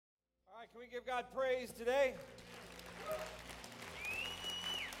Can we give God praise today?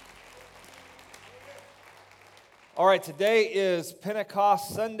 All right, today is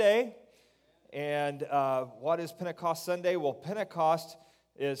Pentecost Sunday. And what is Pentecost Sunday? Well, Pentecost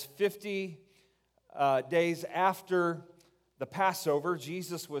is 50 days after the Passover.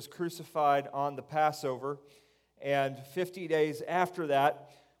 Jesus was crucified on the Passover. And 50 days after that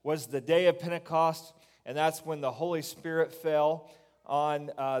was the day of Pentecost. And that's when the Holy Spirit fell on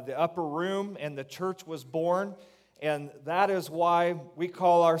the upper room and the church was born. And that is why we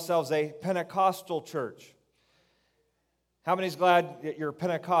call ourselves a Pentecostal church. How many's glad that you're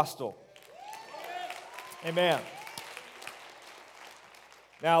Pentecostal? Amen.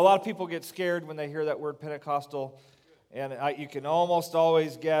 Now, a lot of people get scared when they hear that word Pentecostal. And you can almost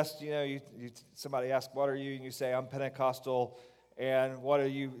always guess, somebody asks, what are you? And you say, I'm Pentecostal. And what are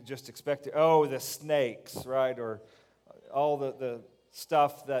you just expecting? Oh, the snakes, right? Or all the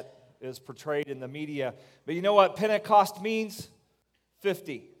stuff that is portrayed in the media. But you know what Pentecost means?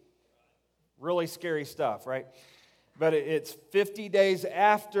 50. Really scary stuff, right? But it's 50 days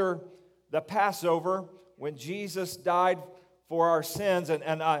after the Passover when Jesus died for our sins.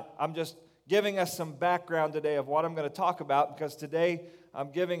 And I'm just giving us some background today of what I'm going to talk about, because today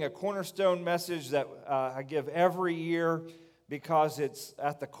I'm giving a cornerstone message that I give every year because it's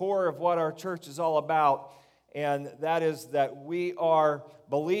at the core of what our church is all about. And that is that we are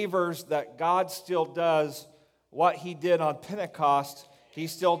believers that God still does what He did on Pentecost. He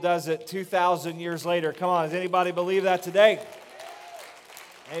still does it 2,000 years later. Come on, does anybody believe that today?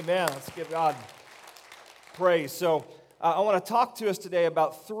 Amen. Let's give God praise. So I want to talk to us today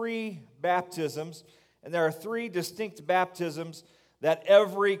about 3 baptisms. And there are 3 distinct baptisms that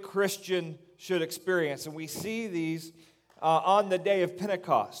every Christian should experience. And we see these on the day of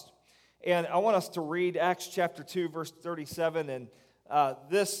Pentecost. And I want us to read Acts chapter 2, verse 37. And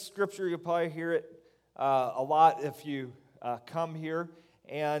this scripture, you'll probably hear it a lot if you come here.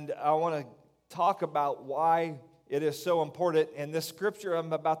 And I want to talk about why it is so important. And this scripture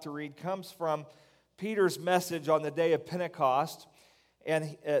I'm about to read comes from Peter's message on the day of Pentecost.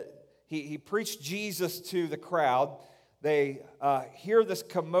 And he preached Jesus to the crowd. They hear this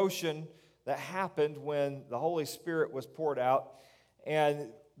commotion that happened when the Holy Spirit was poured out. And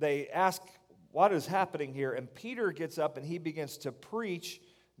they ask, what is happening here? And Peter gets up and he begins to preach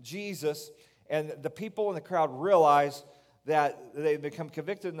Jesus. And the people in the crowd realize that they become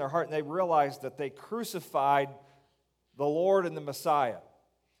convicted in their heart, and they realize that they crucified the Lord and the Messiah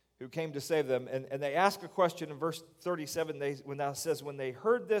who came to save them. And they ask a question in verse 37, when that says, when they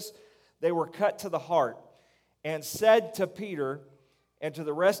heard this, they were cut to the heart and said to Peter and to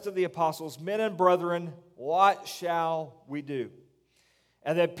the rest of the apostles, men and brethren, what shall we do?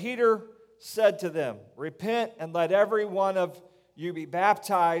 And then Peter said to them, repent and let every one of you be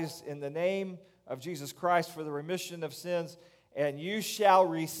baptized in the name of Jesus Christ for the remission of sins, and you shall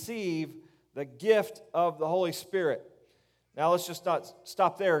receive the gift of the Holy Spirit. Now let's just not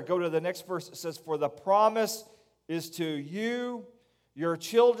stop there. Go to the next verse. It says, for the promise is to you, your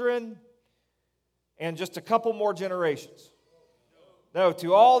children, and just a couple more generations. No,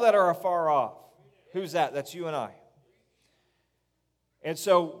 to all that are afar off. Who's that? That's you and I. And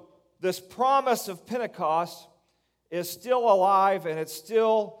so this promise of Pentecost is still alive and it's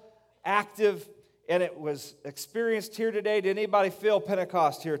still active, and it was experienced here today. Did anybody feel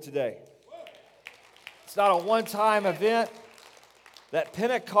Pentecost here today? It's not a one-time event. That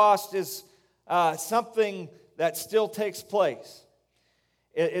Pentecost is something that still takes place.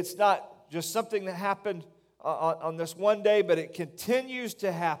 It's not just something that happened on this one day, but it continues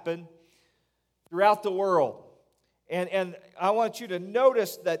to happen throughout the world. And I want you to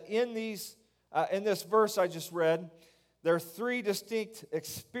notice that in this verse I just read, there are 3 distinct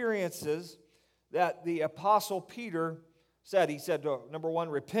experiences that the Apostle Peter said. He said, number 1,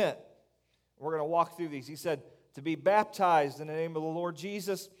 repent. We're going to walk through these. He said, to be baptized in the name of the Lord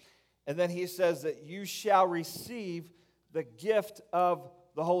Jesus. And then he says that you shall receive the gift of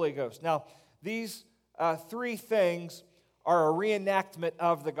the Holy Ghost. Now, these 3 things are a reenactment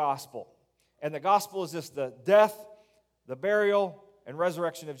of the gospel. And the gospel is this: the death, the burial, and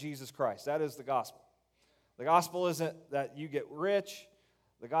resurrection of Jesus Christ. That is the gospel. The gospel isn't that you get rich.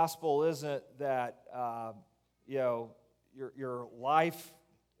 The gospel isn't that your life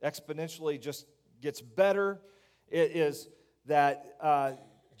exponentially just gets better. It is that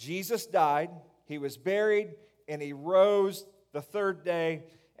Jesus died, He was buried, and He rose the 3rd day.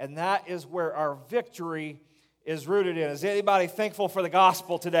 And that is where our victory is rooted in. Is anybody thankful for the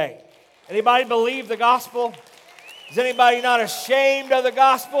gospel today? Anybody believe the gospel? Is anybody not ashamed of the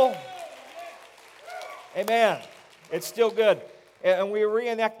gospel? Amen. It's still good. And we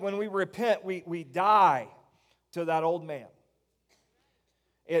reenact, when we repent, we die to that old man.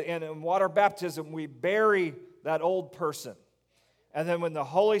 And in water baptism, we bury that old person. And then when the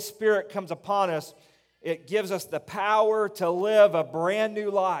Holy Spirit comes upon us, it gives us the power to live a brand new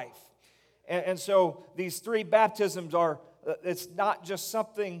life. And so these three baptisms are, it's not just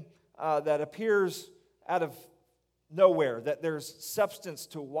something that appears out of nowhere, that there's substance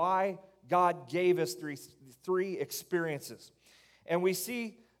to why God gave us three experiences. And we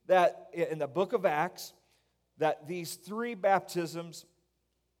see that in the book of Acts, that these three baptisms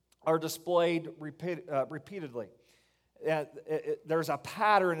are displayed repeatedly. There's a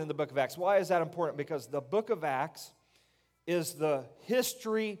pattern in the book of Acts. Why is that important? Because the book of Acts is the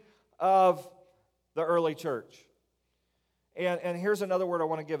history of the early church. And here's another word I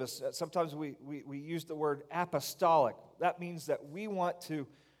want to give us. Sometimes we use the word apostolic. That means that we want to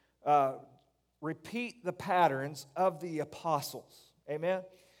repeat the patterns of the apostles. Amen?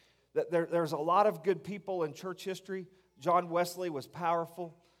 That there's a lot of good people in church history. John Wesley was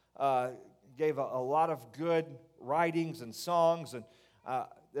powerful, gave a lot of good writings and songs, and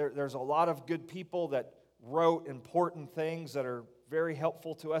there's a lot of good people that wrote important things that are very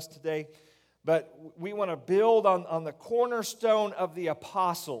helpful to us today. But we want to build on the cornerstone of the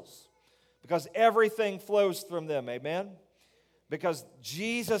apostles, because everything flows from them, amen? Because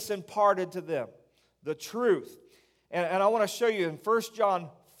Jesus imparted to them the truth. And I want to show you in 1 John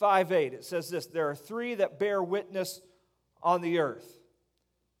 5:8, it says this: there are three that bear witness on the earth: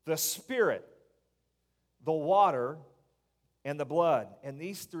 the Spirit, the water, and the blood. And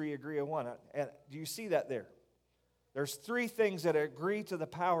these three agree on one. And do you see that there? There's three things that agree to the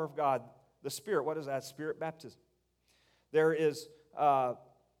power of God. The Spirit, what is that? Spirit baptism. There is the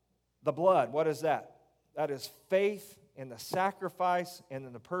blood. What is that? That is faith in the sacrifice and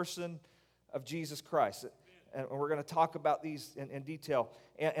in the person of Jesus Christ. And we're going to talk about these in detail.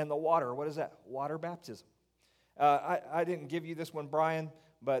 And the water, what is that? Water baptism. I didn't give you this one, Brian,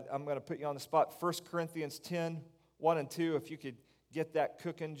 but I'm going to put you on the spot. 1 Corinthians 10, 1 and 2, if you could get that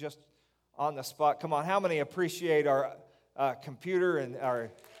cooking just on the spot. Come on, how many appreciate our computer and our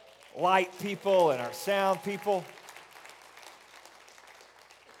light people and our sound people?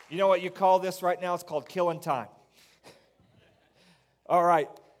 You know what you call this right now? It's called killing time. All right.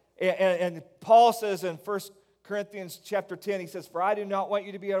 And Paul says in 1 Corinthians chapter 10, he says, for I do not want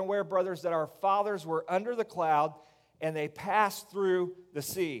you to be unaware, brothers, that our fathers were under the cloud, and they passed through the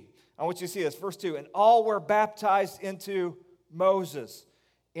sea. I want you to see this, verse 2. And all were baptized into Moses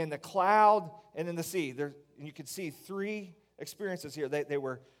in the cloud and in the sea. And you can see three experiences here. They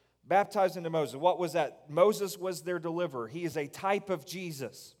were baptized into Moses. What was that? Moses was their deliverer. He is a type of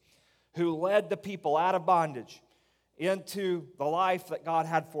Jesus who led the people out of bondage into the life that God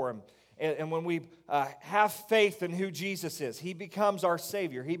had for him. And when we have faith in who Jesus is, he becomes our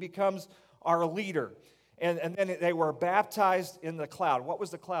Savior. He becomes our leader. And then they were baptized in the cloud. What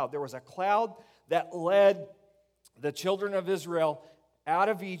was the cloud? There was a cloud that led the children of Israel out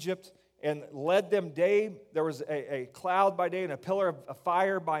of Egypt and led them day. There was a cloud by day and a pillar of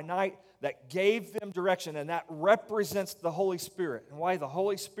fire by night that gave them direction. And that represents the Holy Spirit. And why the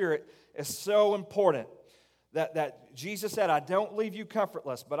Holy Spirit is so important. That Jesus said, I don't leave you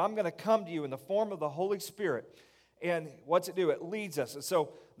comfortless, but I'm going to come to you in the form of the Holy Spirit. And what's it do? It leads us. And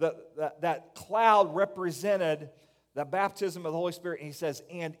so that cloud represented the baptism of the Holy Spirit. And he says,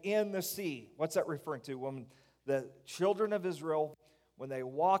 and in the sea. What's that referring to? When the children of Israel, when they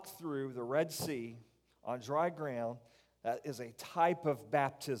walked through the Red Sea on dry ground, that is a type of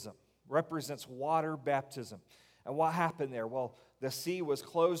baptism. Represents water baptism. And what happened there? Well, the sea was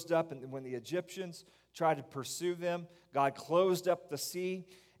closed up, and when the Egyptians tried to pursue them, God closed up the sea,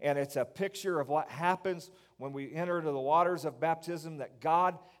 and it's a picture of what happens when we enter into the waters of baptism, that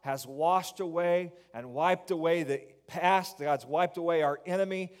God has washed away and wiped away the past. God's wiped away our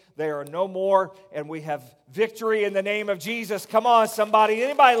enemy. They are no more, and we have victory in the name of Jesus. Come on, somebody.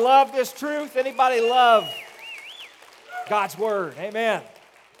 Anybody love this truth? Anybody love God's word? Amen.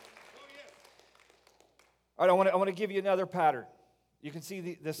 All right, I want to give you another pattern. You can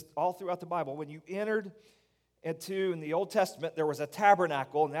see this all throughout the Bible. When you entered in the Old Testament, there was a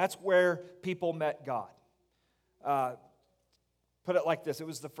tabernacle, and that's where people met God. Put it like this, it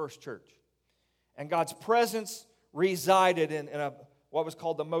was the first church. And God's presence resided in what was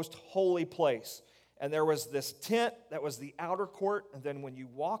called the most holy place. And there was this tent that was the outer court, and then when you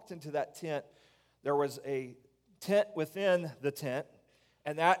walked into that tent, there was a tent within the tent,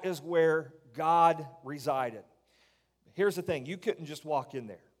 and that is where God resided. Here's the thing, you couldn't just walk in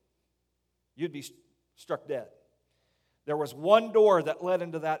there. You'd be struck dead. There was one door that led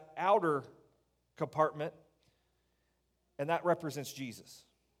into that outer compartment, and that represents Jesus.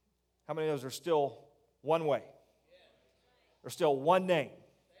 How many of those are still one way? There's still one name.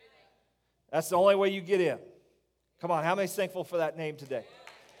 That's the only way you get in. Come on, how many's thankful for that name today?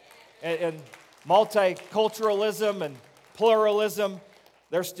 And multiculturalism and pluralism,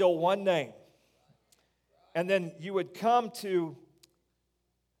 there's still one name. And then you would come to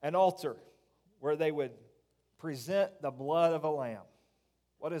an altar where they would present the blood of a lamb.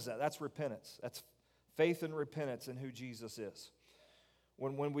 What is that? That's repentance. That's faith and repentance in who Jesus is.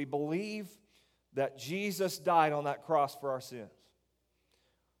 When we believe that Jesus died on that cross for our sins,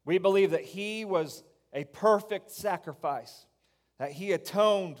 we believe that He was a perfect sacrifice, that He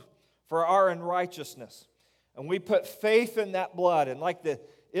atoned for our unrighteousness. And we put faith in that blood. And like the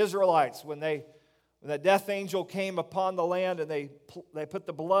Israelites, when the death angel came upon the land and they put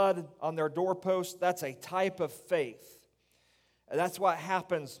the blood on their doorpost, that's a type of faith. And that's what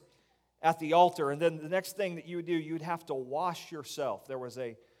happens at the altar. And then the next thing that you would do, you'd have to wash yourself. There was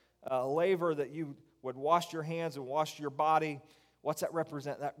a laver that you would wash your hands and wash your body. What's that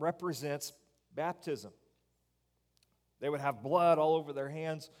represent? That represents baptism. They would have blood all over their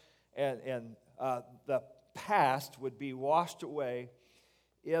hands, and the past would be washed away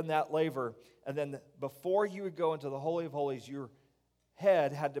in that laver. And then before you would go into the Holy of Holies, your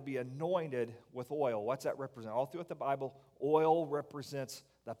head had to be anointed with oil. What's that represent? All throughout the Bible, oil represents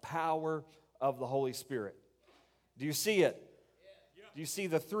the power of the Holy Spirit. Do you see it? Do you see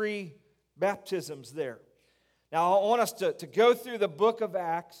the three baptisms there? Now, I want us to go through the book of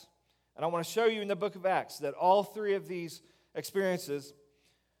Acts, and I want to show you in the book of Acts that all three of these experiences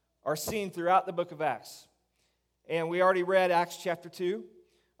are seen throughout the book of Acts. And we already read Acts chapter 2.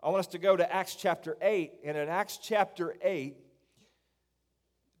 I want us to go to Acts chapter 8, and in Acts chapter 8,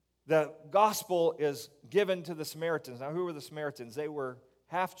 the gospel is given to the Samaritans. Now, who were the Samaritans? They were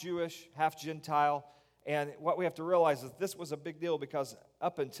half Jewish, half Gentile, and what we have to realize is this was a big deal because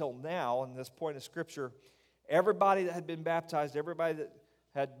up until now, in this point of Scripture, everybody that had been baptized, everybody that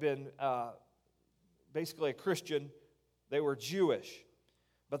had been basically a Christian, they were Jewish.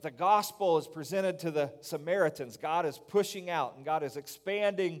 But the gospel is presented to the Samaritans. God is pushing out, and God is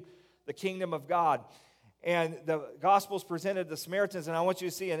expanding the kingdom of God. And the gospel is presented to the Samaritans, and I want you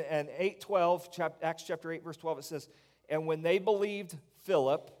to see in 8:12, Acts chapter 8, verse 12, it says, "And when they believed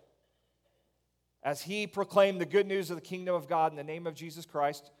Philip, as he proclaimed the good news of the kingdom of God in the name of Jesus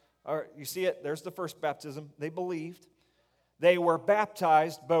Christ," or you see it, there's the first baptism, they believed. They were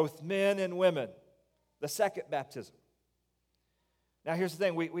baptized, both men and women. The second baptism. Now here's the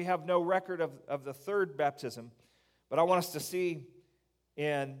thing, we have no record of the third baptism, but I want us to see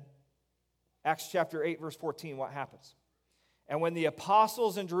in Acts chapter 8, verse 14, what happens. "And when the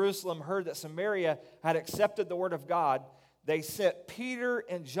apostles in Jerusalem heard that Samaria had accepted the word of God, they sent Peter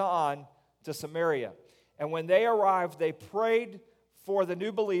and John to Samaria. And when they arrived, they prayed for the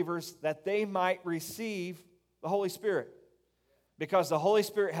new believers that they might receive the Holy Spirit. Because the Holy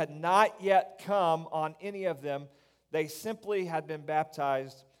Spirit had not yet come on any of them, they simply had been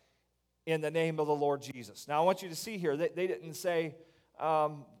baptized in the name of the Lord Jesus." Now, I want you to see here, they didn't say,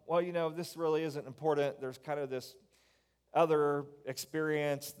 well, you know, this really isn't important. There's kind of this other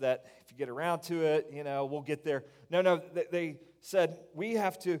experience that if you get around to it, you know, we'll get there. No, they said, we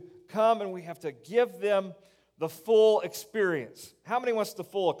have to come and we have to give them the full experience. How many wants the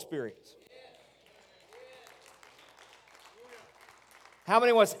full experience? How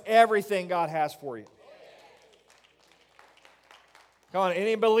many wants everything God has for you? Come on,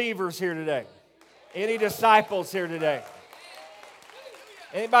 any believers here today? Any disciples here today?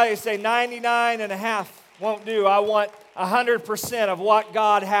 Anybody say 99 and a half won't do? I want 100% of what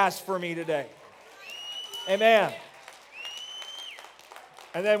God has for me today. Amen.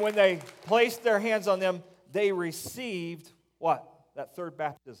 And then when they placed their hands on them, they received what? That third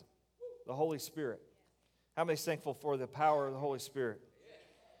baptism, the Holy Spirit. How many thankful for the power of the Holy Spirit?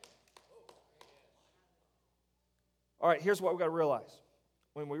 All right, here's what we've got to realize.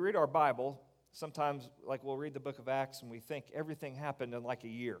 When we read our Bible, sometimes like we'll read the book of Acts and we think everything happened in like a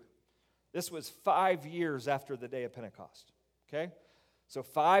year. This was 5 years after the day of Pentecost, okay? So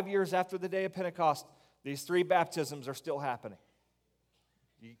 5 years after the day of Pentecost, these three baptisms are still happening.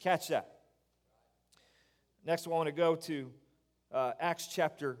 You catch that? Next, I want to go to Acts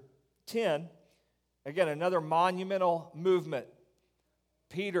chapter 10. Again, another monumental movement.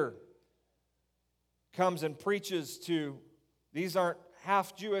 Peter comes and preaches to, these aren't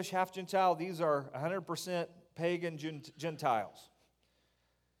half Jewish, half Gentile. These are 100% pagan Gentiles.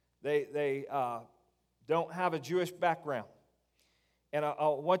 They don't have a Jewish background. And I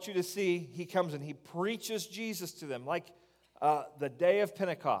want you to see, he comes and he preaches Jesus to them, like the day of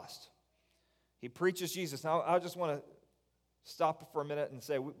Pentecost. He preaches Jesus. Now, I just want to stop for a minute and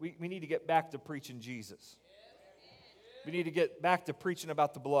say, we need to get back to preaching Jesus. We need to get back to preaching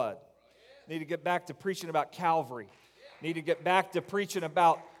about the blood. We need to get back to preaching about Calvary. We need to get back to preaching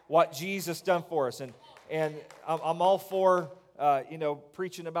about what Jesus done for us. And I'm all for,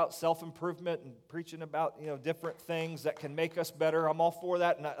 preaching about self-improvement and preaching about, different things that can make us better. I'm all for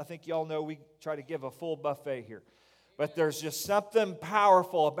that, and I think y'all know we try to give a full buffet here. But there's just something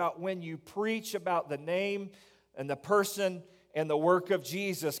powerful about when you preach about the name and the person and the work of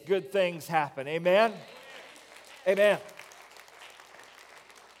Jesus, good things happen. Amen? Amen.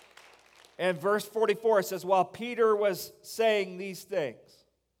 And verse 44, it says, while Peter was saying these things,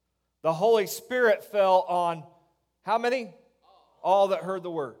 the Holy Spirit fell on how many? All that heard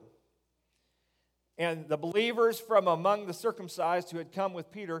the word. And the believers from among the circumcised who had come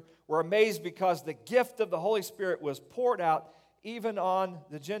with Peter were amazed because the gift of the Holy Spirit was poured out even on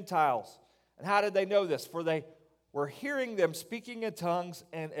the Gentiles. And how did they know this? For they were hearing them speaking in tongues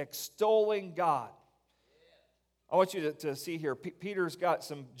and extolling God. I want you to see here, Peter's got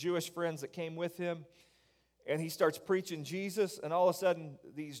some Jewish friends that came with him, and he starts preaching Jesus, and all of a sudden,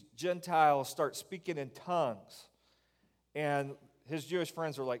 these Gentiles start speaking in tongues. And his Jewish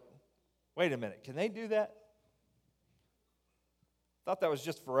friends are like, wait a minute, can they do that? I thought that was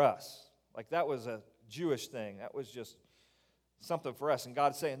just for us. Like that was a Jewish thing. That was just something for us. And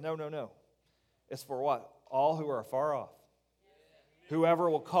God's saying, no. It's for what? All who are far off. Whoever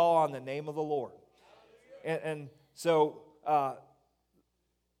will call on the name of the Lord. And so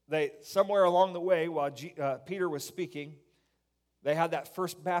they somewhere along the way, while Peter was speaking, they had that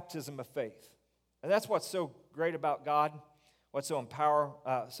first baptism of faith. And that's what's so great about God, what's so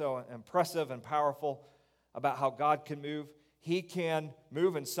impressive and powerful about how God can move. He can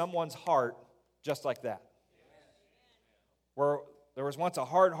move in someone's heart just like that. Where there was once a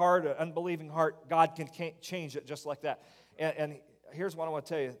hard heart, an unbelieving heart, God can change it just like that. And here's what I want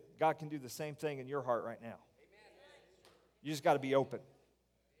to tell you. God can do the same thing in your heart right now. You just got to be open.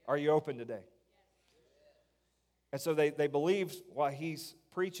 Are you open today? And so they believed while he's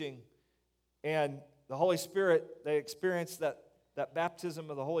preaching, and the Holy Spirit, they experienced that baptism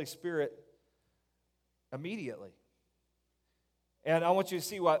of the Holy Spirit immediately. And I want you to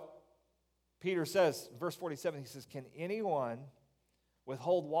see what Peter says, verse 47, he says, can anyone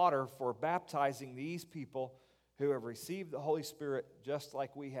withhold water for baptizing these people who have received the Holy Spirit just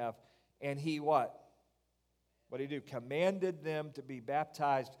like we have? And he what? What did he do? Commanded them to be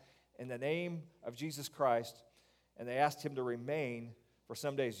baptized in the name of Jesus Christ, and they asked him to remain for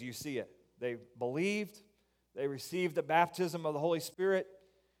some days. You see it. They believed, they received the baptism of the Holy Spirit,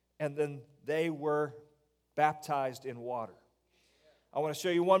 and then they were baptized in water. I want to show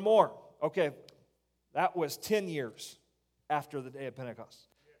you one more. Okay, that was 10 years after the day of Pentecost.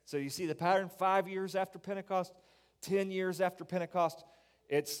 So you see the pattern, 5 years after Pentecost, 10 years after Pentecost.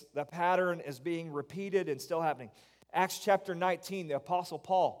 The pattern is being repeated and still happening. Acts chapter 19, the Apostle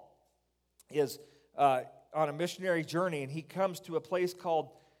Paul is on a missionary journey, and he comes to a place called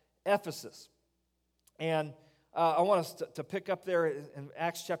Ephesus. And I want us to pick up there in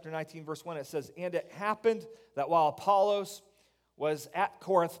Acts chapter 19, verse 1. It says, and it happened that while Apollos was at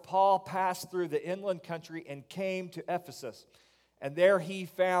Corinth, Paul passed through the inland country and came to Ephesus. And there he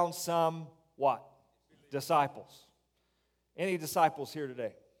found some, what? Disciples. Any disciples here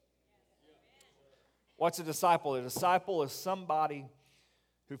today? What's a disciple? A disciple is somebody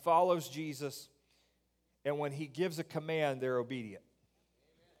who follows Jesus, and when he gives a command, they're obedient.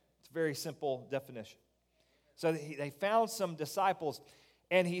 It's a very simple definition. So they found some disciples,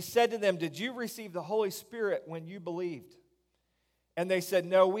 and he said to them, did you receive the Holy Spirit when you believed? And they said,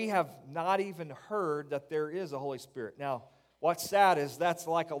 no, we have not even heard that there is a Holy Spirit. Now, what's sad is that's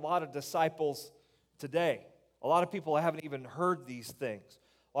like a lot of disciples today. A lot of people haven't even heard these things.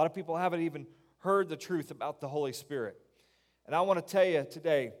 A lot of people haven't even heard the truth about the Holy Spirit. And I want to tell you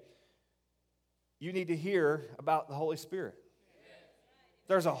today, you need to hear about the Holy Spirit.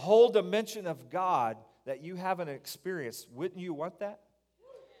 There's a whole dimension of God that you haven't experienced. Wouldn't you want that?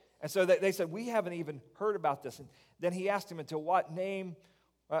 And so they said, we haven't even heard about this. And then he asked him, into what name,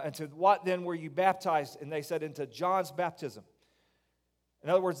 into what then were you baptized? And they said, into John's baptism. In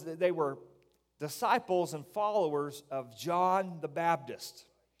other words, they were disciples and followers of John the Baptist.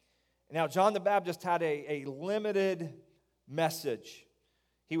 Now, John the Baptist had a limited message.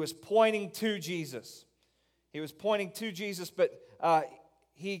 He was pointing to Jesus. He was pointing to Jesus, but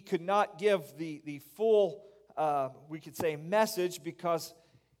he could not give the full, we could say, message because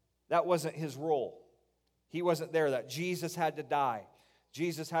that wasn't his role. He wasn't there. That Jesus had to die.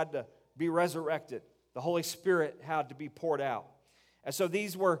 Jesus had to be resurrected. The Holy Spirit had to be poured out. And so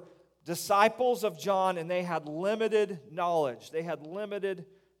these were disciples of John, and they had limited knowledge. They had limited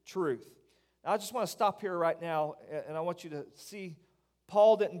truth. Now, I just want to stop here right now, and I want you to see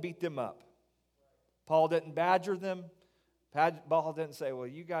Paul didn't beat them up. Paul didn't badger them. Paul didn't say, well,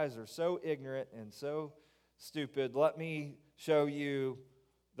 you guys are so ignorant and so stupid. Let me show you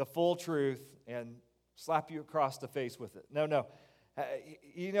the full truth and slap you across the face with it. No.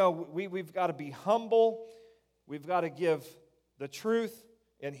 We've got to be humble. We've got to give the truth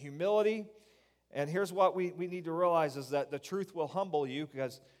in humility. And here's what we need to realize is that the truth will humble you,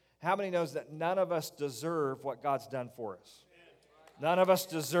 because how many knows that none of us deserve what God's done for us? None of us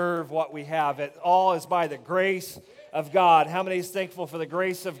deserve what we have. It all is by the grace of God. How many is thankful for the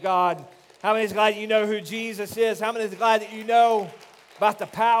grace of God? How many is glad you know who Jesus is? How many is glad that you know about the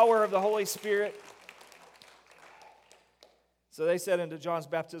power of the Holy Spirit? So they said into John's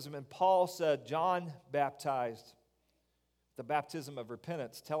baptism, and Paul said, John baptized the baptism of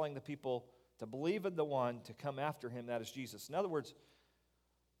repentance, telling the people to believe in the one to come after him, that is Jesus. In other words,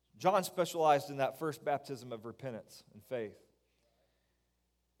 John specialized in that first baptism of repentance and faith.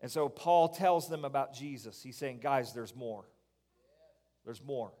 And so Paul tells them about Jesus. He's saying, guys, there's more. There's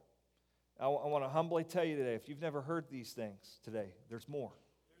more. I want to humbly tell you today, if you've never heard these things today, there's more.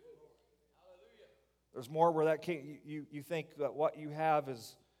 There's more where that can't, you think that what you have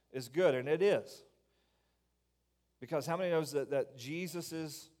is good, and it is. Because how many knows that Jesus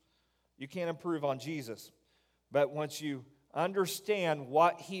is, you can't improve on Jesus. But once you understand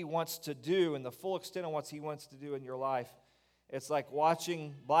what he wants to do and the full extent of what he wants to do in your life, it's like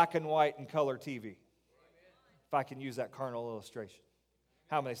watching black and white and color TV. If I can use that carnal illustration.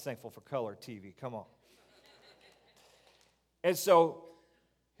 How many is thankful for color TV? Come on. And so,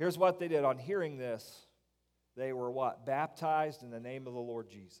 here's what they did. On hearing this, they were what? Baptized in the name of the Lord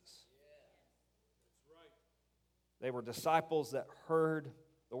Jesus. They were disciples that heard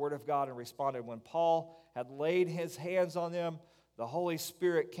the word of God and responded. When Paul had laid his hands on them, the Holy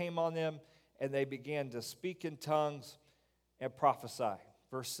Spirit came on them, and they began to speak in tongues and prophesy.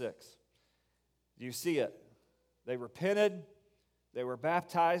 Verse 6. Do you see it? They repented, they were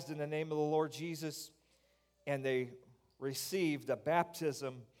baptized in the name of the Lord Jesus, and they received the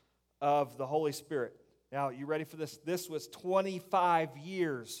baptism of the Holy Spirit. Now, you ready for this? This was 25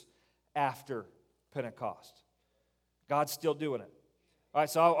 years after Pentecost. God's still doing it. All right,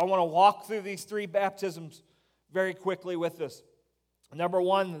 so I want to walk through these three baptisms very quickly with us. Number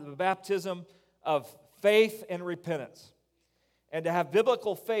one, the baptism of faith and repentance. And to have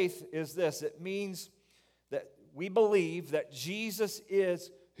biblical faith is this. It means that we believe that Jesus is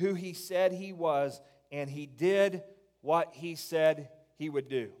who he said he was, and he did what he said he would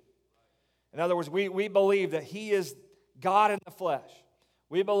do. In other words, we believe that he is God in the flesh.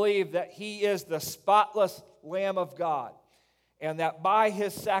 We believe that he is the spotless Lamb of God, and that by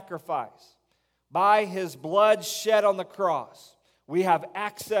his sacrifice, by his blood shed on the cross, we have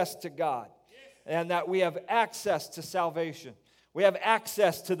access to God, and that we have access to salvation. We have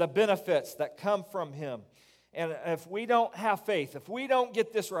access to the benefits that come from him. And if we don't have faith, if we don't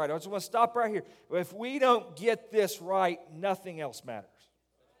get this right, I just want to stop right here. If we don't get this right, nothing else matters.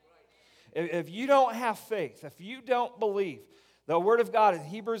 If you don't have faith, if you don't believe, the Word of God in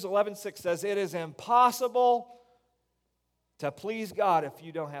Hebrews 11:6 says it is impossible to please God if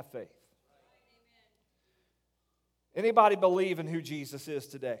you don't have faith. Anybody believe in who Jesus is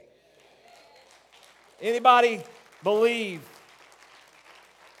today? Anybody believe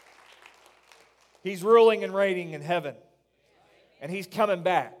he's ruling and reigning in heaven and he's coming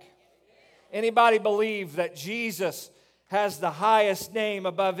back? Anybody believe that Jesus has the highest name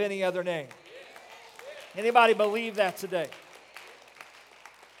above any other name? Anybody believe that today?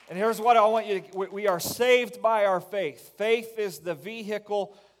 And here's what I want you to, we are saved by our faith. Faith is the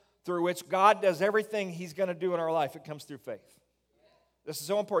vehicle through which God does everything he's going to do in our life. It comes through faith. This is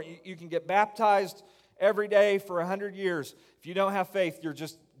so important. You can get baptized every day for 100 years. If you don't have faith, you're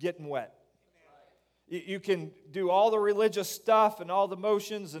just getting wet. You can do all the religious stuff and all the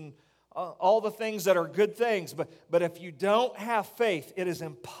motions and all the things that are good things. But if you don't have faith, it is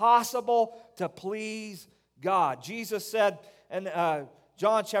impossible to please God. Jesus said in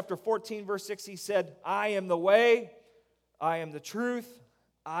John chapter 14, verse 6, he said, I am the way, I am the truth,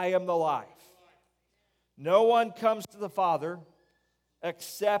 I am the life. No one comes to the Father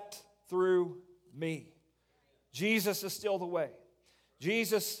except through me. Jesus is still the way.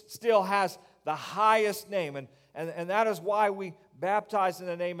 Jesus still has the highest name. And that is why we baptize in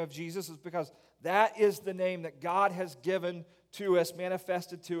the name of Jesus, is because that is the name that God has given to us,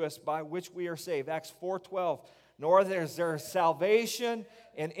 manifested to us, by which we are saved. Acts 4:12. Nor is there salvation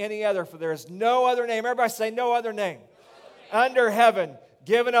in any other, for there is no other name. Everybody say, no other name. Under heaven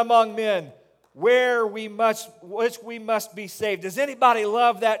given among men, which we must be saved. Does anybody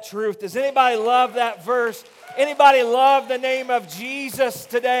love that truth? Does anybody love that verse? Anybody love the name of Jesus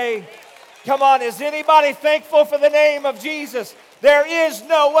today? Come on, is anybody thankful for the name of Jesus? There is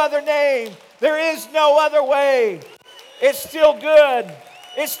no other name. There is no other way. It's still good.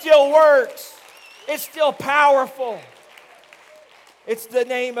 It still works. It's still powerful. It's the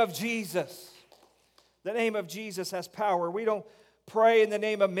name of Jesus. The name of Jesus has power. We don't pray in the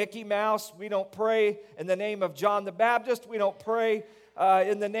name of Mickey Mouse. We don't pray in the name of John the Baptist. We don't pray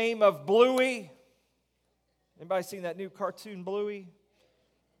in the name of Bluey. Anybody seen that new cartoon, Bluey?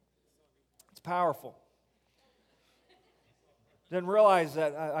 It's powerful. Didn't realize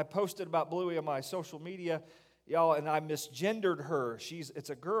that I posted about Bluey on my social media, y'all, and I misgendered her. It's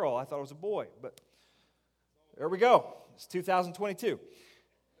a girl. I thought it was a boy, but there we go. It's 2022.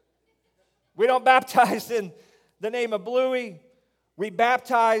 We don't baptize in the name of Bluey. We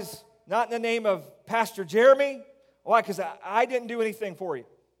baptize not in the name of Pastor Jeremy. Why? Because I didn't do anything for you.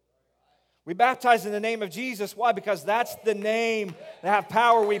 We baptize in the name of Jesus. Why? Because that's the name that have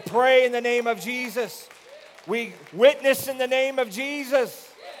power. We pray in the name of Jesus. We witness in the name of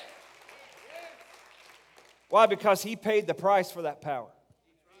Jesus. Why? Because He paid the price for that power.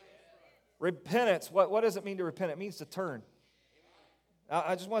 Repentance, what does it mean to repent? It means to turn.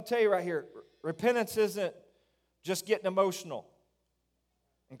 I just want to tell you right here, repentance isn't just getting emotional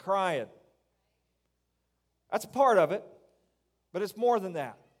and crying. That's a part of it, but it's more than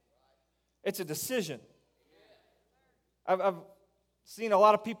that. It's a decision. I've seen a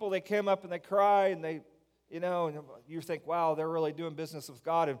lot of people, they come up and they cry and they, and you think, wow, they're really doing business with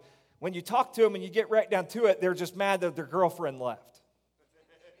God. And when you talk to them and you get right down to it, they're just mad that their girlfriend left.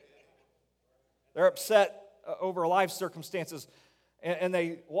 They're upset over life circumstances, and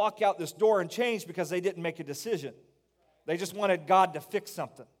they walk out this door and change because they didn't make a decision. They just wanted God to fix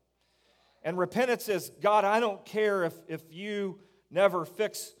something. And repentance is, God, I don't care if you never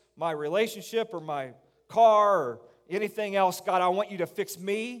fix my relationship or my car or anything else. God, I want you to fix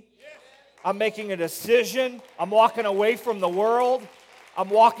me. I'm making a decision. I'm walking away from the world. I'm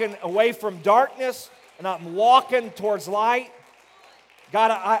walking away from darkness, and I'm walking towards light.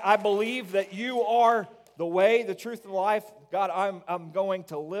 God, I believe that you are the way, the truth, and the life. God, I'm going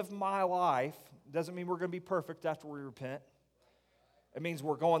to live my life. Doesn't mean we're going to be perfect after we repent. It means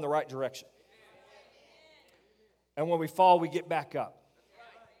we're going the right direction. And when we fall, we get back up.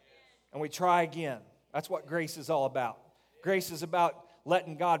 And we try again. That's what grace is all about. Grace is about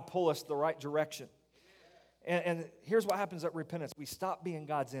letting God pull us the right direction. And here's what happens at repentance. We stop being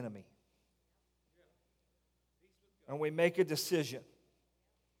God's enemy. And we make a decision.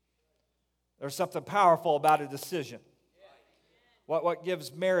 There's something powerful about a decision. What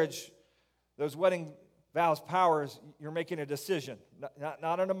gives marriage, those wedding vows, power is you're making a decision.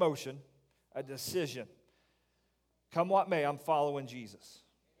 Not an emotion, a decision. Come what may, I'm following Jesus.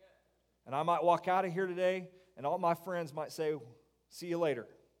 And I might walk out of here today, and all my friends might say, see you later.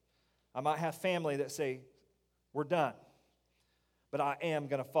 I might have family that say, we're done. But I am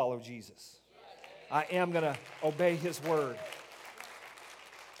going to follow Jesus. I am going to obey His word.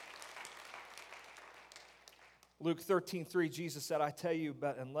 Luke 13:3, Jesus said, I tell you,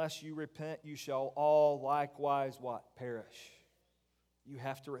 but unless you repent, you shall all likewise what? Perish. You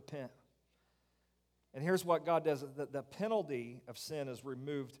have to repent. And here's what God does. The penalty of sin is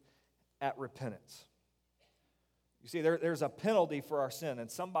removed at repentance. You see, there's a penalty for our sin,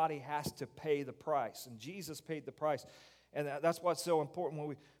 and somebody has to pay the price. And Jesus paid the price. And that's what's so important when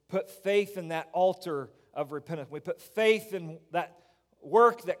we put faith in that altar of repentance. We put faith in that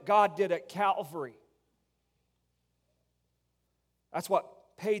work that God did at Calvary. That's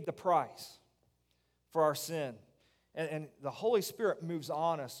what paid the price for our sin. And the Holy Spirit moves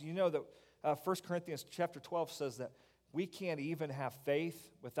on us. You know that 1 Corinthians chapter 12 says that we can't even have faith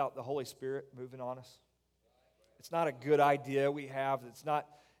without the Holy Spirit moving on us. It's not a good idea we have. It's not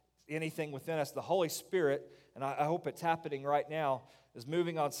anything within us. The Holy Spirit, and I hope it's happening right now, is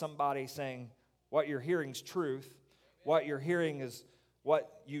moving on somebody saying, what you're hearing is truth. What you're hearing is what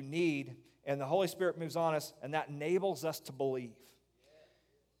you need. And the Holy Spirit moves on us, and that enables us to believe.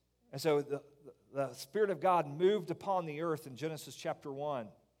 And so the Spirit of God moved upon the earth in Genesis chapter 1.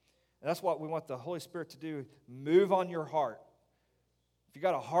 And that's what we want the Holy Spirit to do, move on your heart. If you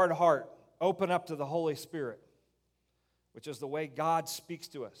got a hard heart, open up to the Holy Spirit, which is the way God speaks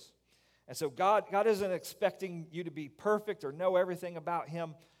to us. And so God isn't expecting you to be perfect or know everything about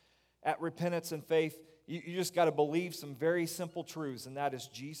Him at repentance and faith. You just got to believe some very simple truths, and that is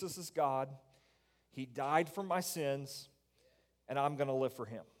Jesus is God. He died for my sins, and I'm going to live for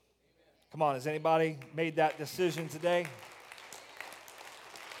Him. Come on, has anybody made that decision today?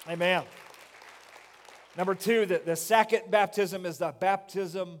 Amen. Number two, the second baptism is the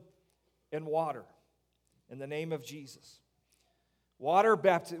baptism in water, in the name of Jesus. Water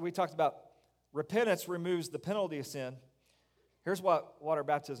baptism, we talked about repentance removes the penalty of sin. Here's what water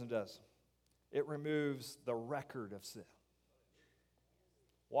baptism does. It removes the record of sin.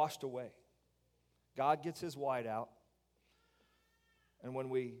 Washed away. God gets his white out. And when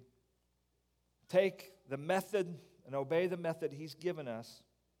we take the method and obey the method he's given us,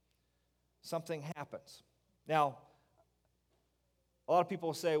 something happens. Now, a lot of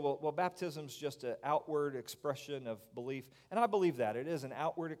people say, well, baptism's just an outward expression of belief. And I believe that. It is an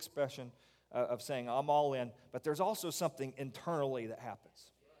outward expression of saying, I'm all in. But there's also something internally that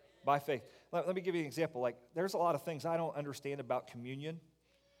happens by faith. Let me give you an example. Like, there's a lot of things I don't understand about communion.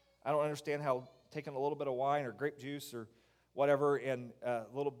 I don't understand how taking a little bit of wine or grape juice or whatever and a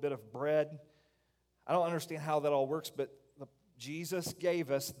little bit of bread, I don't understand how that all works, but Jesus gave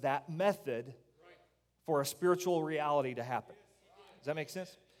us that method for a spiritual reality to happen. Does that make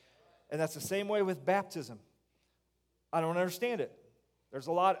sense? And that's the same way with baptism. I don't understand it. There's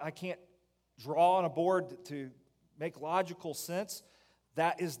a lot I can't draw on a board to make logical sense.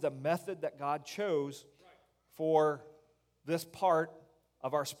 That is the method that God chose for this part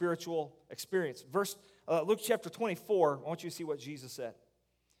of our spiritual experience. Luke chapter 24, I want you to see what Jesus said.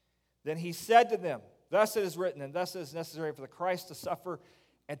 Then he said to them, thus it is written, and thus it is necessary for the Christ to suffer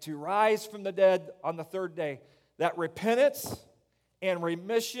and to rise from the dead on the third day, that repentance and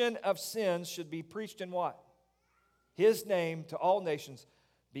remission of sins should be preached in what? His name to all nations,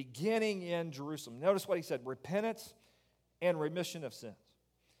 beginning in Jerusalem. Notice what he said, repentance and remission of sins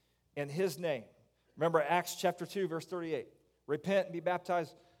in his name. Remember Acts chapter 2, verse 38. Repent and be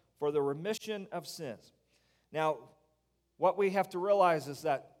baptized for the remission of sins. Now, what we have to realize is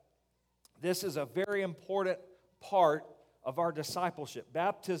that this is a very important part of our discipleship.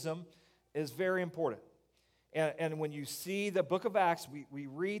 Baptism is very important. And when you see the book of Acts, we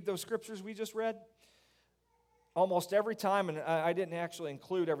read those scriptures we just read, almost every time, and I didn't actually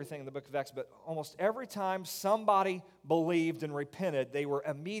include everything in the book of Acts, but almost every time somebody believed and repented, they were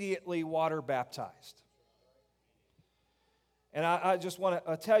immediately water baptized. And I just want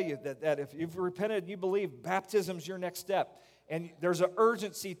to tell you that if you've repented and you believe, baptism's your next step. And there's an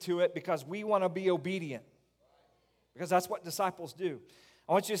urgency to it because we want to be obedient. Because that's what disciples do.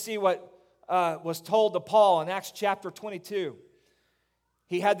 I want you to see what was told to Paul in Acts chapter 22.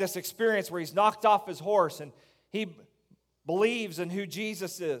 He had this experience where he's knocked off his horse and he believes in who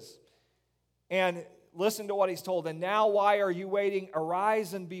Jesus is. And listen to what he's told. And now why are you waiting?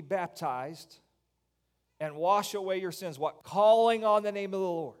 Arise and be baptized and wash away your sins. What? Calling on the name of the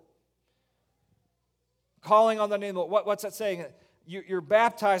Lord. Calling on the name of the Lord. What's that saying? You're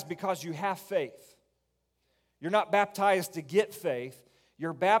baptized because you have faith. You're not baptized to get faith.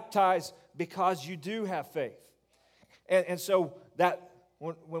 You're baptized because you do have faith. And so that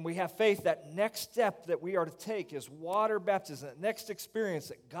when we have faith, that next step that we are to take is water baptism. That next experience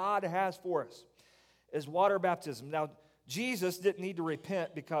that God has for us is water baptism. Now, Jesus didn't need to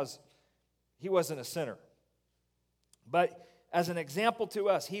repent because he wasn't a sinner. But as an example to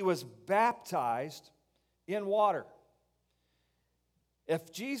us, he was baptized in water.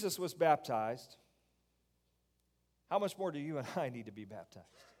 If Jesus was baptized, how much more do you and I need to be baptized?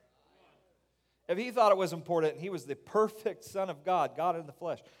 If he thought it was important and he was the perfect Son of God, God in the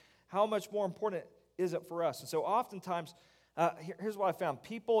flesh, how much more important is it for us? And so oftentimes, here's what I found.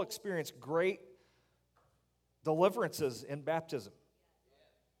 People experience great deliverances in baptism.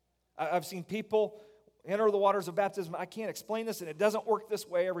 I've seen people enter the waters of baptism. I can't explain this, and it doesn't work this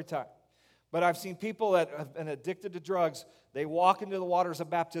way every time. But I've seen people that have been addicted to drugs, they walk into the waters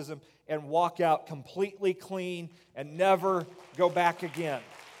of baptism and walk out completely clean and never go back again.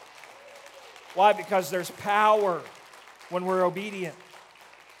 Why? Because there's power when we're obedient.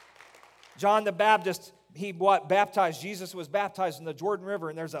 John the Baptist, he baptized. Jesus was baptized in the Jordan River,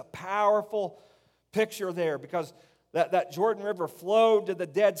 and there's a powerful picture there because that Jordan River flowed to the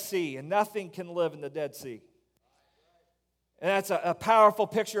Dead Sea, and nothing can live in the Dead Sea. And that's a powerful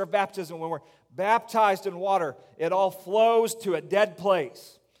picture of baptism. When we're baptized in water, it all flows to a dead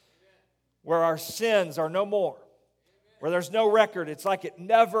place where our sins are no more, where there's no record. It's like it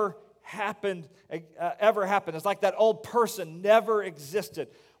never happened, ever happened. It's like that old person never existed.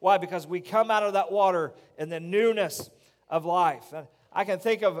 Why? Because we come out of that water in the newness of life. And I can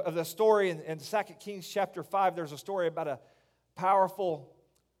think of the story in 2 Kings chapter 5. There's a story about a powerful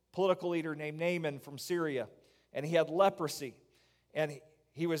political leader named Naaman from Syria. And he had leprosy. And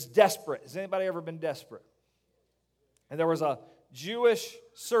he was desperate. Has anybody ever been desperate? And there was a Jewish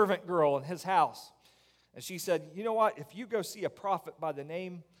servant girl in his house. And she said, you know what? If you go see a prophet by the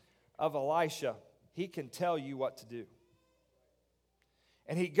name of Elisha, he can tell you what to do.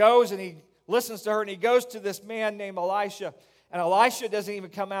 And he goes and he listens to her, and he goes to this man named Elisha. And Elisha doesn't even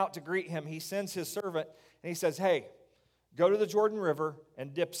come out to greet him. He sends his servant, and he says, hey, go to the Jordan River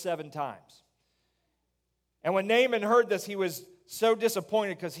and dip 7 times. And when Naaman heard this, he was so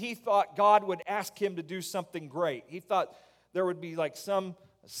disappointed because he thought God would ask him to do something great. He thought there would be like some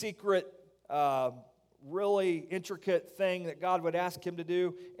secret, really intricate thing that God would ask him to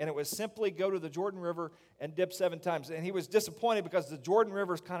do, and it was simply go to the Jordan River and dip 7 times. And he was disappointed because the Jordan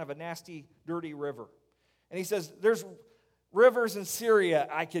River is kind of a nasty, dirty river. And he says, there's rivers in Syria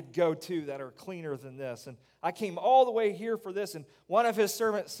I could go to that are cleaner than this. And I came all the way here for this. And one of his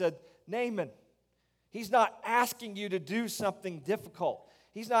servants said, Naaman, he's not asking you to do something difficult.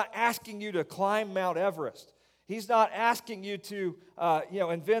 He's not asking you to climb Mount Everest. He's not asking you to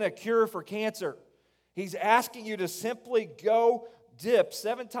invent a cure for cancer. He's asking you to simply go dip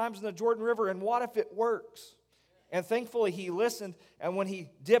 7 times in the Jordan River, and what if it works? And thankfully he listened, and when he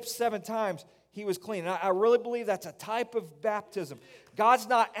dipped 7 times, he was clean. And I really believe that's a type of baptism. God's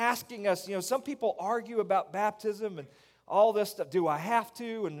not asking us, some people argue about baptism and all this stuff. Do I have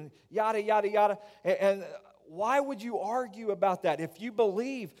to? And yada, yada, yada. And why would you argue about that? If you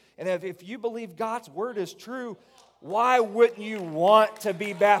believe, and if you believe God's word is true, why wouldn't you want to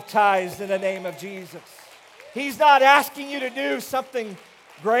be baptized in the name of Jesus? He's not asking you to do something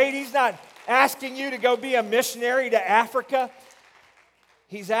great. He's not asking you to go be a missionary to Africa.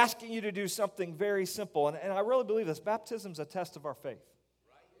 He's asking you to do something very simple. And I really believe this. Baptism is a test of our faith.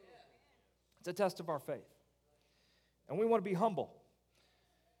 It's a test of our faith. And we want to be humble.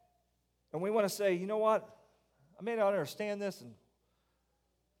 And we want to say, you know what? I may not understand this, and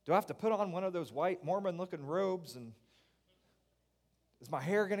do I have to put on one of those white Mormon-looking robes? And is my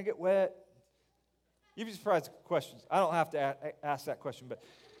hair going to get wet? You'd be surprised at questions. I don't have to ask that question, but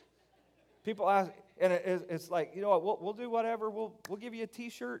people ask, and it's like, you know what? We'll do whatever. We'll give you a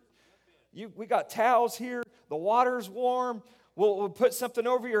T-shirt. We got towels here. The water's warm. We'll put something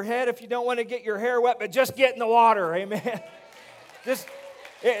over your head if you don't want to get your hair wet, but just get in the water. Amen. It's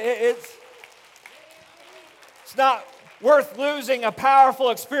not worth losing a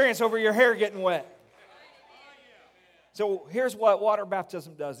powerful experience over your hair getting wet. So here's what water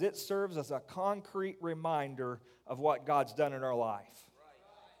baptism does. It serves as a concrete reminder of what God's done in our life.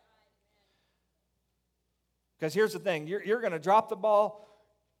 Because here's the thing. You're going to drop the ball.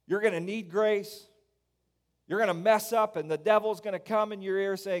 You're going to need grace. You're going to mess up, and the devil's going to come in your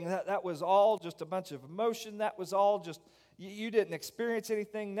ear saying, that was all just a bunch of emotion. That was all just... You didn't experience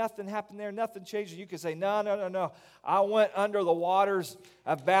anything. Nothing happened there. Nothing changed. You can say, no. I went under the waters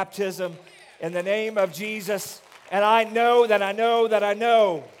of baptism in the name of Jesus, and I know that I know that I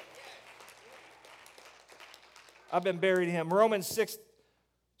know I've been buried in him. Romans 6,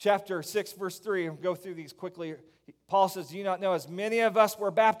 chapter 6, verse 3. I'll go through these quickly. Paul says, do you not know as many of us were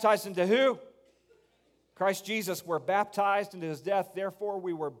baptized into who? Christ Jesus were baptized into his death. Therefore,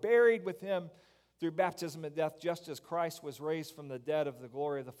 we were buried with him through baptism and death, just as Christ was raised from the dead of the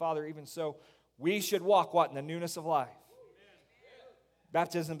glory of the Father. Even so, we should walk, what? In the newness of life.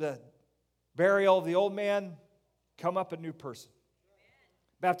 Baptism, the burial of the old man, come up a new person.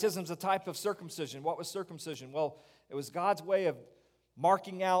 Baptism is a type of circumcision. What was circumcision? Well, it was God's way of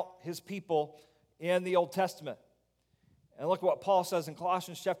marking out his people in the Old Testament. And look at what Paul says in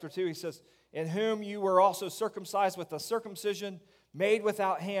Colossians chapter 2. He says, in whom you were also circumcised with a circumcision made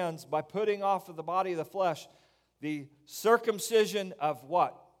without hands, by putting off of the body of the flesh the circumcision of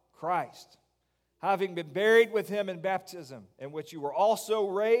what? Christ. Having been buried with him in baptism, in which you were also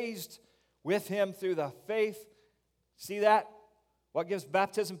raised with him through the faith. See that? What gives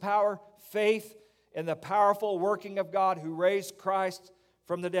baptism power? Faith in the powerful working of God who raised Christ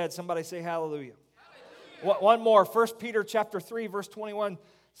from the dead. Somebody say hallelujah. Hallelujah. One more. 1 Peter chapter 3, verse 21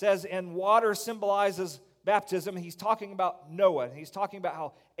 says, and water symbolizes baptism. He's talking about Noah. He's talking about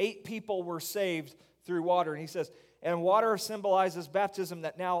how 8 people were saved through water. And he says, and water symbolizes baptism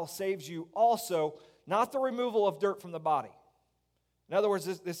that now saves you also, not the removal of dirt from the body. In other words,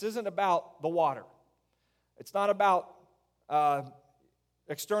 this isn't about the water. It's not about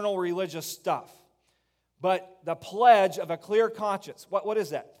external religious stuff, but the pledge of a clear conscience. What is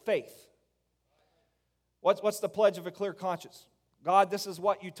that? Faith. What's the pledge of a clear conscience? God, this is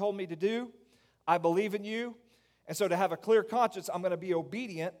what you told me to do. I believe in you, and so to have a clear conscience, I'm going to be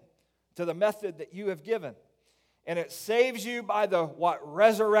obedient to the method that you have given. And it saves you by the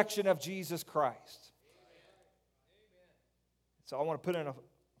resurrection of Jesus Christ. So I want to put in a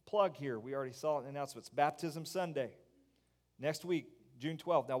plug here. We already saw it in the announcements. Baptism Sunday. Next week, June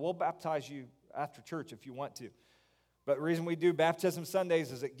 12th. Now, we'll baptize you after church if you want to. But the reason we do Baptism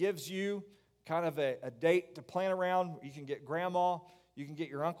Sundays is it gives you kind of a date to plan around. You can get grandma, you can get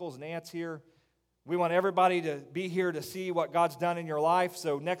your uncles and aunts here. We want everybody to be here to see what God's done in your life.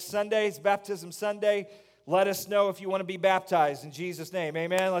 So next Sunday is Baptism Sunday. Let us know if you want to be baptized in Jesus' name.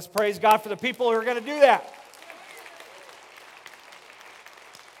 Amen. Let's praise God for the people who are going to do that.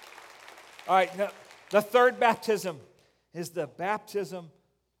 All right, now, the third baptism is the baptism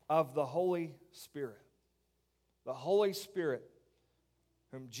of the Holy Spirit. The Holy Spirit,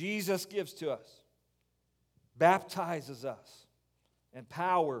 whom Jesus gives to us, baptizes us in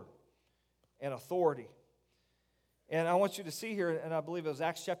power and authority. And I want you to see here, and I believe it was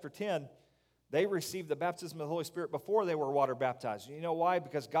Acts chapter 10, they received the baptism of the Holy Spirit before they were water baptized. You know why?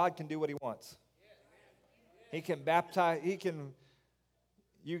 Because God can do what He wants. He can baptize,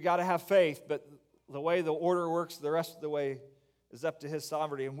 you got to have faith, but the way the order works, the rest of the way is up to His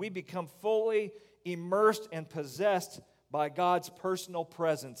sovereignty. And we become fully immersed and possessed by God's personal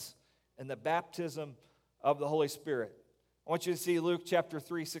presence in the baptism of the Holy Spirit. I want you to see Luke chapter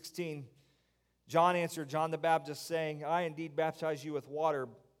 3:16. John answered John the Baptist, saying, I indeed baptize you with water,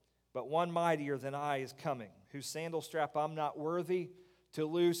 but one mightier than I is coming, whose sandal strap I'm not worthy to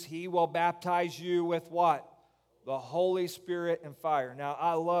loose. He will baptize you with what? The Holy Spirit and fire. Now,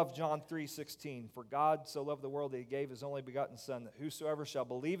 I love John 3:16. For God so loved the world that He gave His only begotten Son, that whosoever shall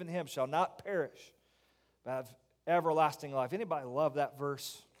believe in Him shall not perish, but have everlasting life. Anybody love that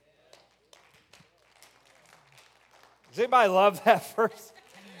verse? Does anybody love that verse?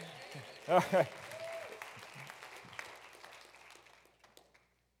 All right.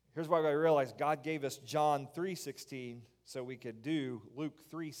 Here's what I realized. God gave us John 3:16 so we could do Luke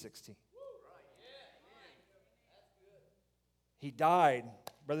 3:16. He died.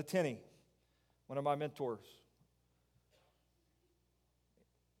 Brother Tenney, one of my mentors.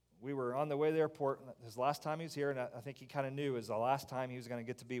 We were on the way to the airport. His last time he was here, and I think he kind of knew it was the last time he was going to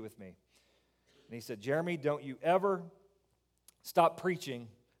get to be with me. And he said, Jeremy, don't you ever stop preaching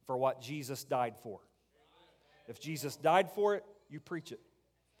for what Jesus died for. If Jesus died for it, you preach it.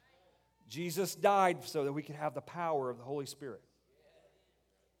 Jesus died so that we could have the power of the Holy Spirit.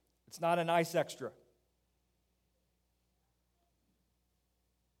 It's not a nice extra.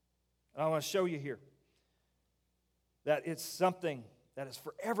 And I want to show you here that it's something that is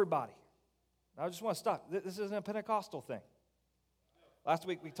for everybody. Now, I just want to stop. This isn't a Pentecostal thing. Last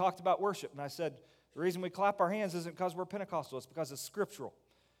week we talked about worship, and I said the reason we clap our hands isn't because we're Pentecostal. It's because it's scriptural.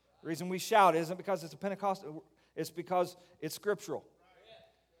 The reason we shout isn't because it's a Pentecostal. It's because it's scriptural.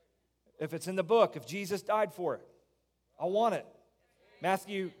 If it's in the book, if Jesus died for it, I want it.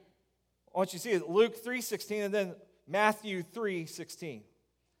 Matthew, I want you to see it. Luke 3:16 and then Matthew 3:16.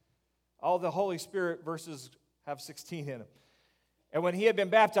 All the Holy Spirit verses have 16 in them. And when He had been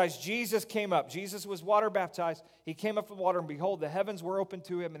baptized, Jesus came up. Jesus was water baptized. He came up from water, and behold, the heavens were opened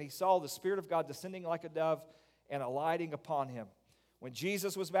to Him, and He saw the Spirit of God descending like a dove and alighting upon Him. When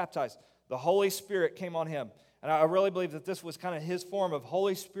Jesus was baptized, the Holy Spirit came on Him. And I really believe that this was kind of His form of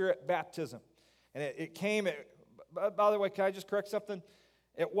Holy Spirit baptism. And it came, by the way, can I just correct something?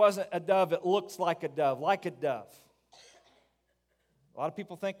 It wasn't a dove. It looks like a dove, like a dove. A lot of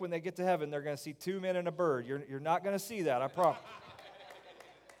people think when they get to heaven, they're going to see two men and a bird. You're not going to see that, I promise.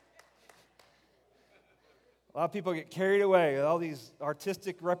 A lot of people get carried away with all these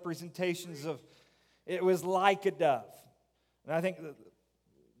artistic representations of, it was like a dove. And I think that,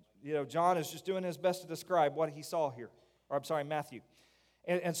 John is just doing his best to describe what he saw here. Or I'm sorry, Matthew.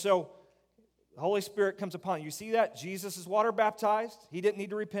 And so the Holy Spirit comes upon you. You see that? Jesus is water baptized. He didn't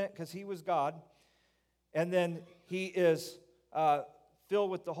need to repent because He was God. And then He is filled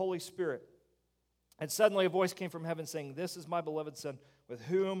with the Holy Spirit. And suddenly a voice came from heaven saying, this is my beloved Son, with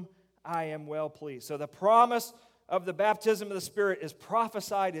whom I am well pleased. So the promise of the baptism of the Spirit is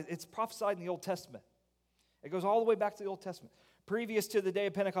prophesied. It's prophesied in the Old Testament. It goes all the way back to the Old Testament. Previous to the day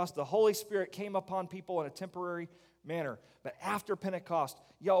of Pentecost, the Holy Spirit came upon people in a temporary manner. But after Pentecost,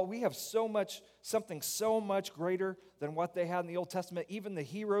 y'all, we have something so much greater than what they had in the Old Testament. Even the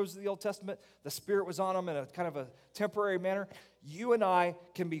heroes of the Old Testament, the Spirit was on them in a kind of a temporary manner. You and I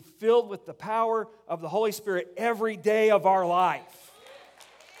can be filled with the power of the Holy Spirit every day of our life.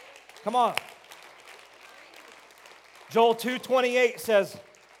 Come on. Joel 2:28 says,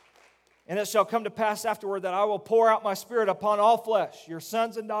 and it shall come to pass afterward that I will pour out my Spirit upon all flesh. Your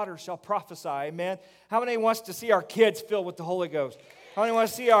sons and daughters shall prophesy. Amen. How many wants to see our kids filled with the Holy Ghost? How many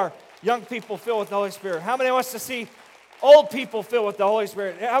wants to see our young people filled with the Holy Spirit? How many wants to see old people filled with the Holy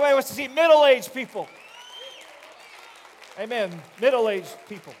Spirit? How many wants to see middle-aged people? Amen. Middle-aged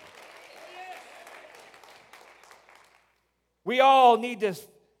people. We all need to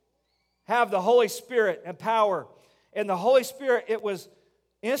have the Holy Spirit and power. And the Holy Spirit, it was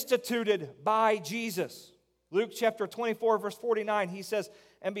instituted by Jesus. Luke chapter 24, verse 49, he says,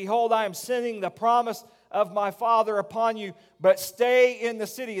 "And behold, I am sending the promise of my Father upon you, but stay in the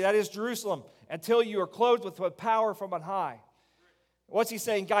city," that is Jerusalem, "until you are clothed with power from on high." What's he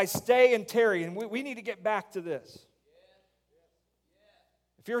saying? Guys, stay and tarry. And we need to get back to this.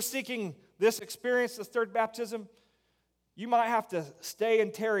 If you're seeking this experience, this third baptism, you might have to stay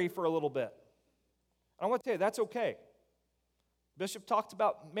and tarry for a little bit. I want to tell you, that's okay. Bishop talked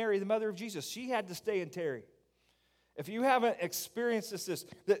about Mary, the mother of Jesus. She had to stay and tarry. If you haven't experienced this,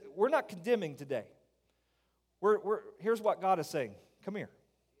 that we're not condemning today. Here's what God is saying. Come here.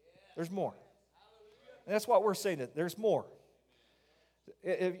 There's more. And that's what we're saying, that there's more.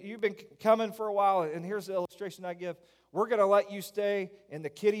 If you've been coming for a while, and here's the illustration I give, we're going to let you stay in the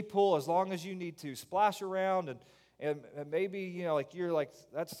kiddie pool as long as you need to. Splash around, and maybe, like you're like,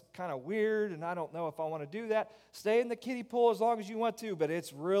 that's kind of weird, and I don't know if I want to do that. Stay in the kiddie pool as long as you want to, but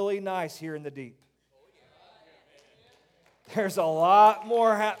it's really nice here in the deep. There's a lot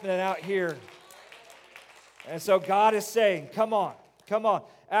more happening out here. And so God is saying, come on.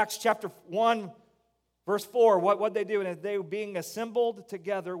 Acts chapter 1, verse 4, what they do, and they being assembled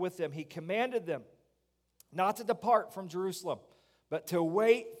together with them, he commanded them not to depart from Jerusalem, but to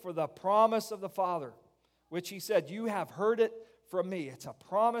wait for the promise of the Father, which he said, you have heard it from me. It's a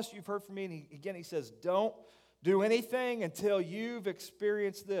promise you've heard from me. And he says, don't do anything until you've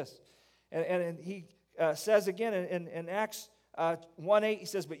experienced this. And he says again in Acts 1:8, he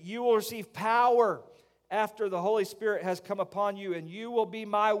says, but you will receive power after the Holy Spirit has come upon you, and you will be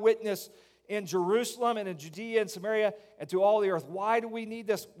my witness in Jerusalem and in Judea and Samaria and to all the earth. Why do we need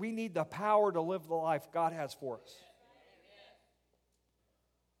this? We need the power to live the life God has for us.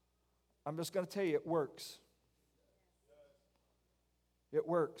 I'm just going to tell you, it works. It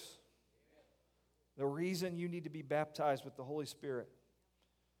works. The reason you need to be baptized with the Holy Spirit,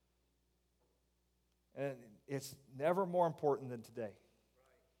 and it's never more important than today,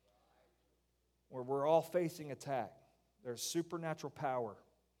 where we're all facing attack. There's supernatural power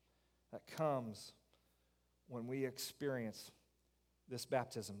that comes when we experience this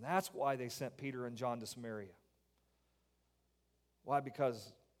baptism. That's why they sent Peter and John to Samaria. Why?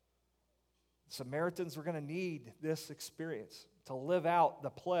 Because Samaritans were going to need this experience to live out the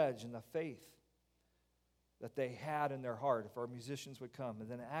pledge and the faith that they had in their heart, if our musicians would come. And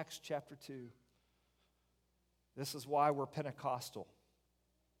then Acts chapter 2, this is why we're Pentecostal.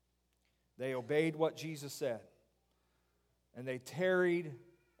 They obeyed what Jesus said, and they tarried,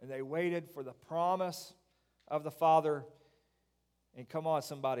 and they waited for the promise of the Father. And come on,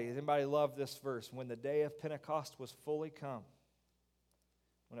 somebody. Anybody love this verse? When the day of Pentecost was fully come,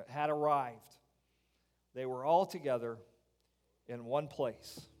 when it had arrived, they were all together in one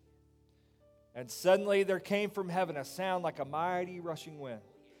place. And suddenly there came from heaven a sound like a mighty rushing wind.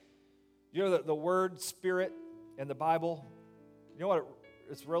 You know the word Spirit in the Bible, you know what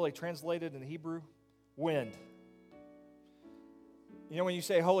it's really translated in Hebrew? Wind. You know when you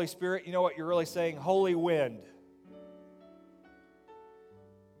say Holy Spirit, you know what you're really saying? Holy wind.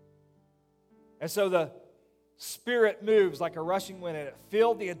 And so the Spirit moves like a rushing wind, and it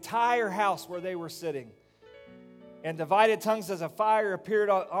filled the entire house where they were sitting. And divided tongues as a fire appeared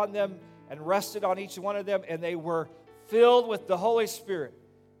on them and rested on each one of them, and they were filled with the Holy Spirit.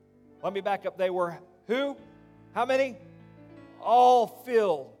 Let me back up. They were who? How many? All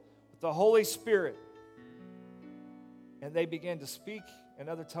filled with the Holy Spirit. And they began to speak in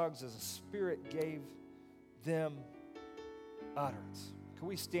other tongues as the Spirit gave them utterance. Can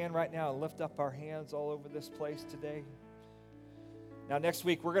we stand right now and lift up our hands all over this place today? Now, next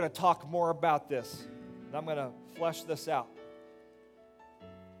week, we're going to talk more about this. And I'm going to flesh this out.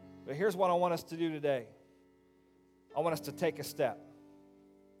 But here's what I want us to do today. I want us to take a step.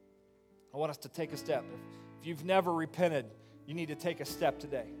 I want us to take a step. If you've never repented, you need to take a step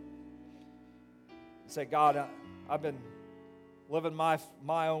today. And say, God, I've been living my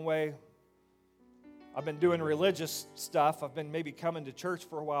own way. I've been doing religious stuff. I've been maybe coming to church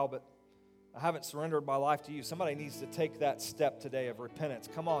for a while, but I haven't surrendered my life to you. Somebody needs to take that step today of repentance.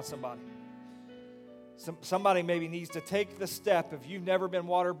 Come on, somebody. Somebody maybe needs to take the step. If you've never been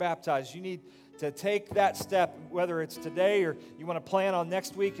water baptized, you need to take that step, whether it's today or you want to plan on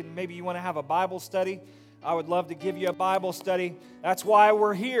next week and maybe you want to have a Bible study. I would love to give you a Bible study. That's why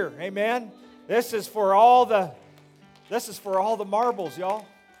we're here. Amen. This is for all the marbles, y'all.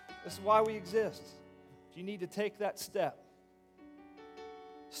 This is why we exist. You need to take that step.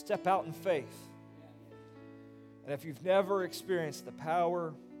 Step out in faith. And if you've never experienced the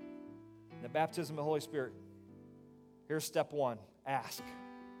power and the baptism of the Holy Spirit, here's step one. Ask.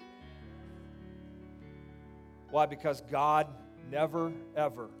 Why? Because God never,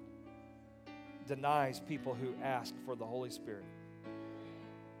 ever denies people who ask for the Holy Spirit.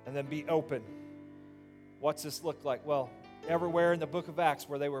 And then be open. What's this look like? Well, everywhere in the book of Acts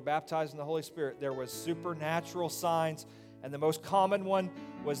where they were baptized in the Holy Spirit, there was supernatural signs, and the most common one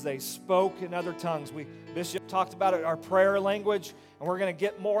was they spoke in other tongues. Bishop talked about it, our prayer language, and we're going to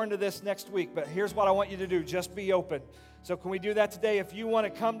get more into this next week, but here's what I want you to do. Just be open. So can we do that today? If you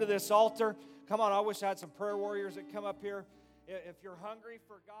want to come to this altar, come on. I wish I had some prayer warriors that come up here. If you're hungry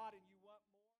for God and you